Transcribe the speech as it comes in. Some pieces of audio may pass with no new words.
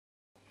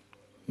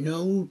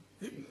no,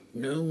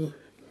 no,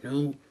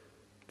 no,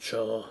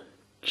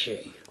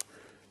 Jane.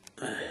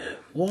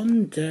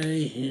 One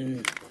day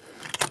in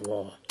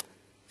war,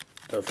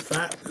 the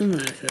fact of the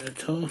matter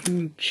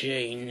told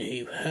Jane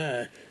he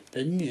heard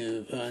the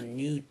news of a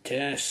new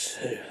death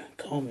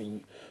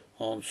coming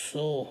on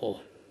Sordor.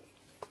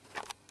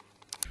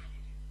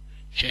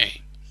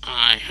 Jane,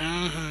 I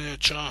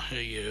heard talk of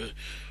you.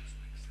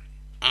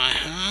 I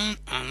heard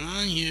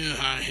you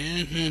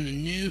the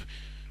news.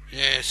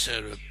 There's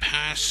a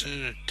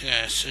passing of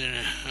death in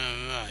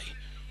her right.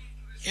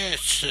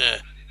 Yes,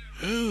 sir.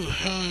 Who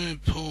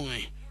heard the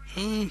point?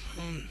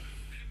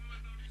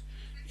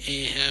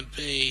 It'll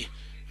be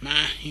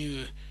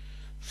Matthew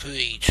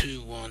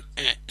 3:21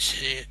 X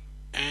here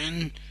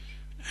and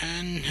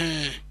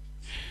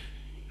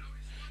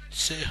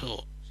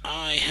Sibyl.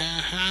 I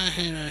have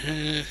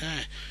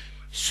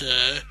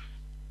sir.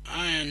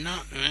 I am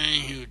not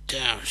laying you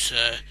down,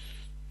 sir.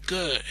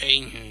 Good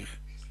evening.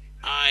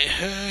 I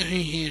heard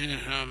you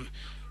from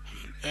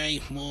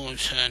eight more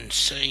than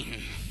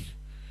Satan.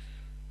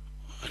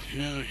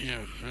 No,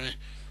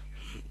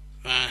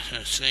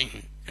 Master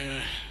Satan.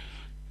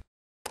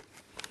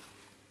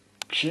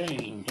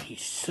 Jane,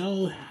 he's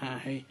so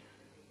happy.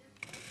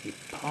 He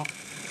popped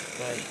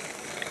away.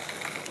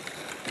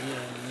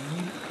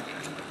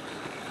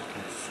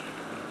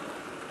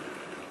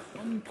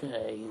 One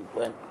day,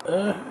 when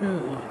Earth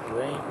was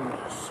raining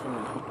the sun,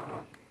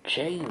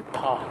 Jane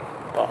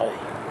popped by.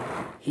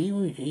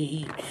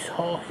 He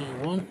thought he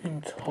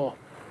wanted to talk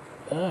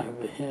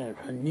hear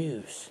the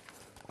news.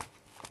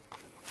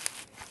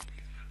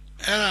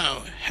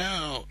 Hello,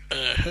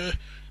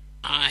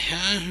 I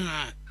heard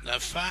that the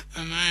fact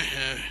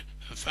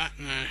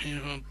that he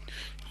will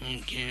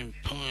get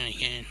point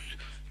again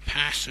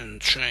passing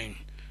train.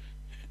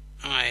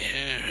 I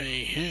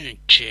heard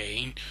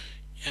Jane.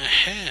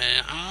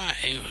 I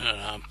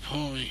heard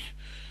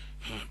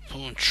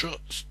point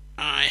trucks.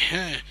 I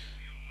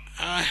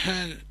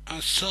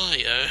saw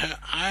you.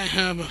 I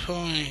heard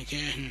before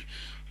again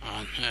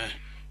on her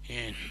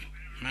in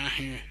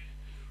Matthew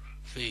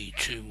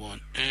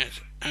 3:21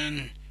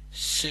 and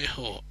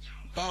Sibyl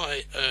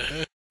by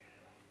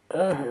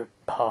her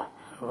path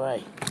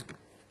away.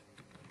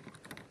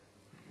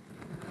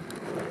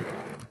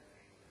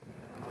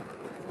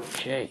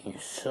 Jane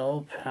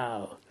so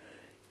proud.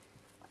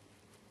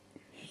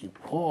 He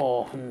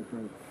poor.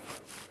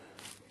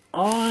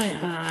 I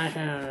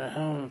had a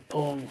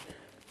home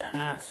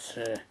past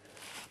the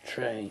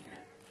train,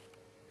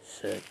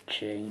 said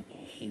Jane.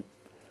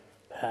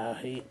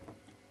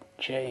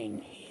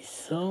 Jane, he's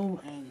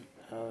so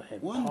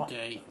one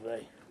day,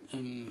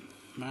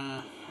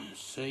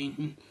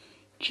 Satan,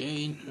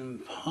 Jane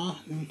and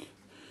Pardon,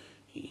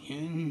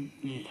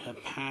 he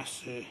had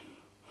passed the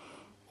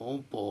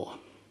old boy.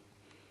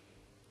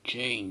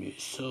 Jane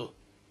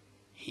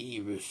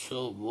he was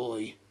so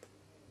boy.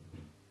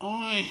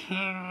 I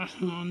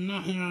had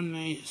nothing on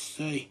me to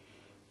say,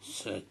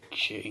 said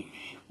Jane,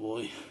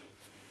 boy.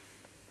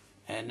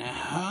 And I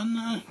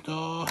had the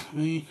door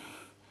me,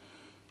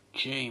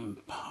 Jane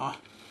pa.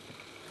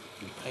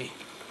 Okay.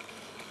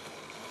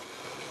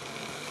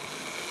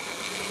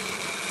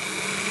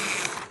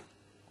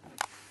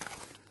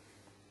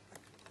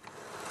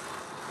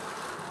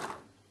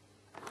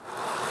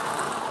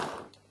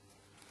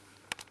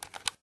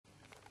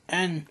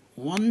 And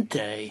one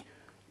day,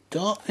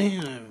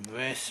 in a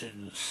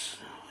residence,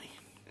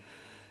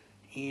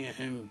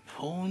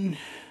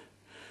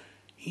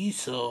 he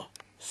saw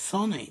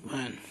Sonic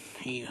when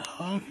he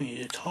heard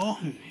me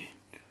talking.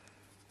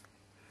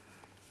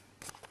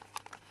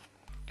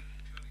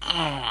 Oh,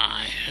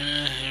 I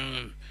heard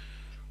him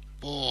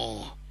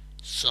ball,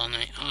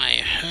 Sonic.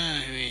 I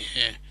heard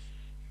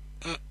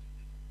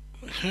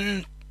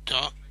him.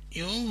 Doc,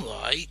 you're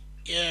right.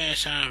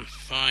 Yes, I'm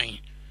fine,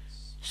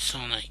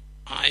 Sonic.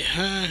 I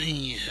heard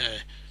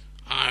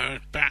I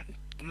was back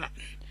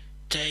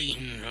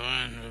dating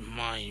around with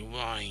my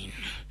wine.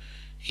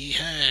 He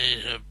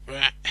had a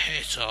black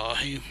head on.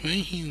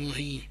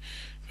 He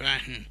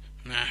ran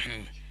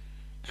Matthew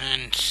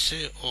and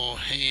Sibyl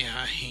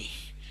here.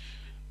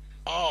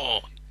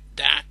 Oh,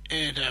 that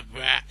is a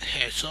black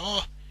head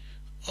on.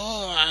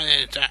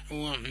 Oh, that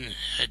woman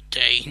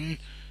dating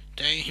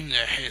the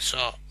head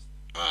on.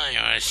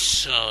 I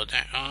saw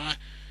that.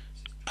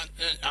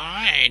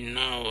 I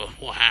know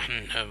what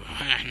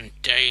happened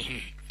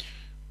dating.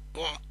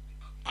 Well,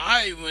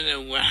 I would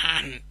have what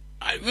happened.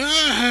 I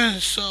really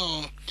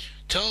saw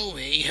told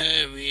me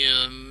her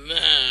real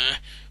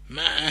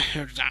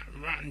that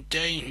rotten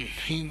dating.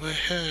 He was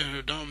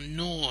heard on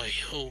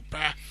noise all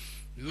back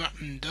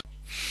rotten dog.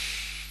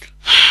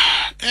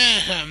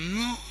 There's a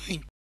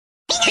noise.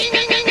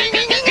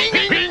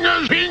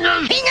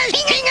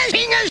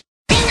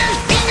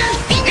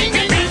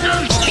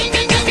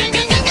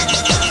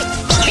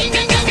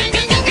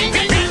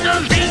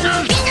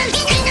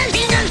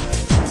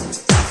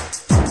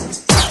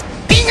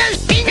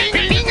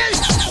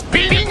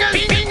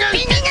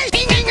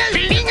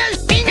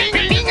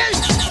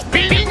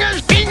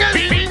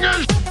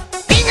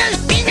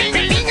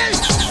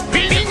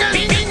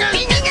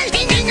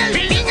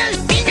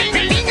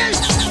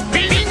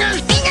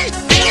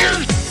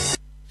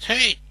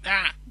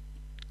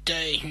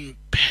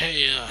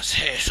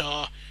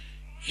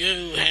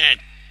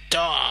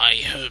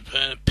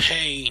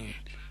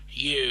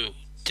 you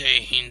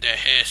taking the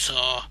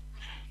hairsaw.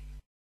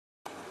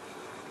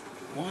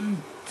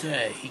 One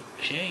day,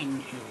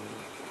 Jane,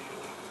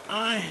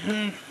 I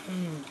heard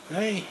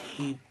they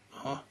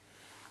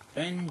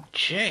then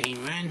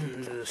Jane ran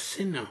to the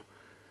sinner.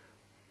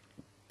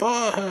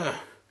 Bought her.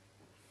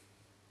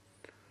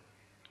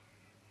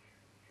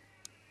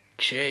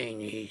 Jane,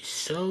 he's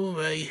so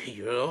very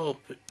hero,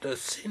 but the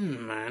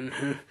sin man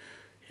who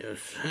was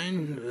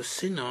saying the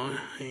sinner.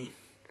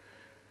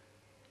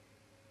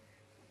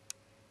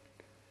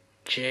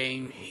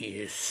 Jane, he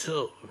is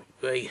so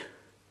very.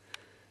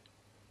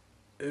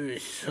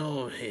 It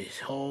so his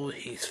whole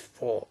his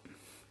fault.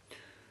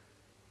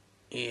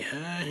 He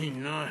heard he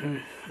not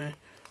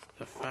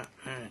the fat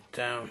man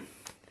down.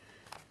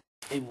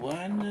 It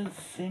was the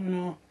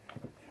sinner.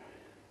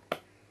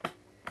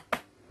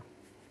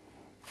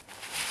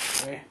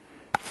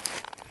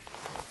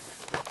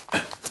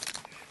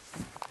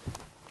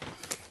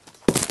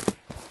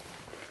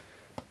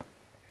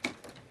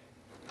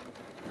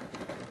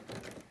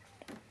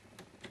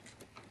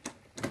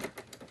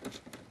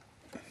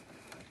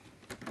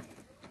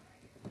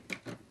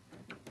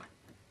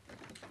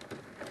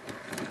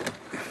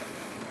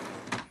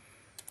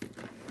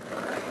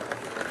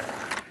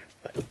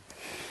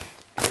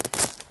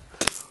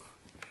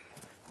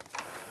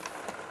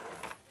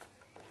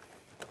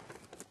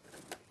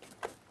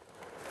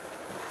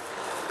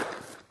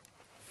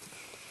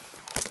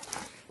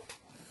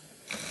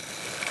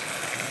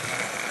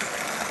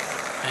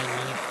 And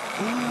he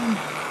pulled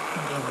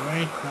the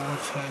red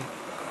water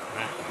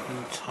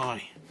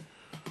McIntyre.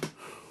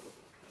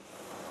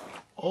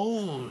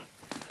 Oh,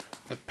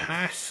 the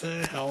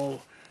pastor,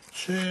 oh,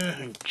 Sir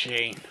and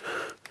Jane.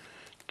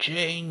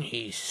 Jane,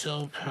 he's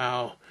so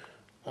proud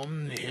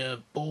on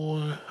the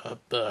board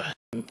of birth.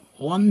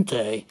 One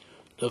day,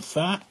 the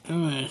fat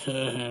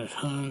master has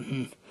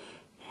hunted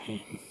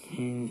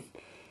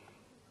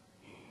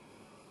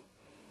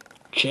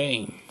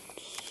Jane.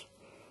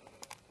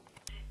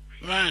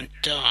 Well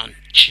done,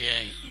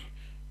 Jane.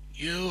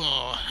 You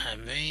are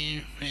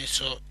having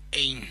vessel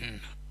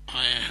eaten.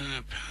 I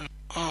have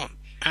up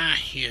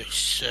at you,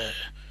 sir.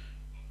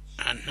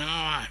 And now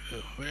I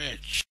will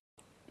reach.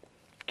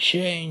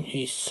 Jane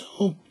is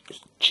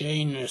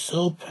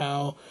so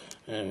proud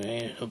and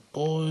is a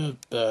boy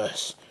of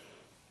birth.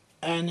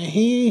 And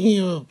here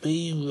he will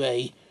be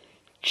late.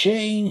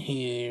 Jane,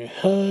 he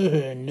heard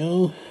her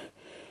no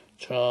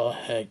draw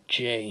her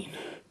Jane.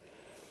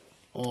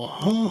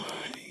 Or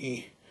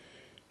he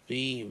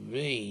be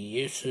ready,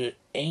 yes, it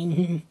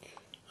ain't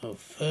a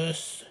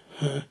first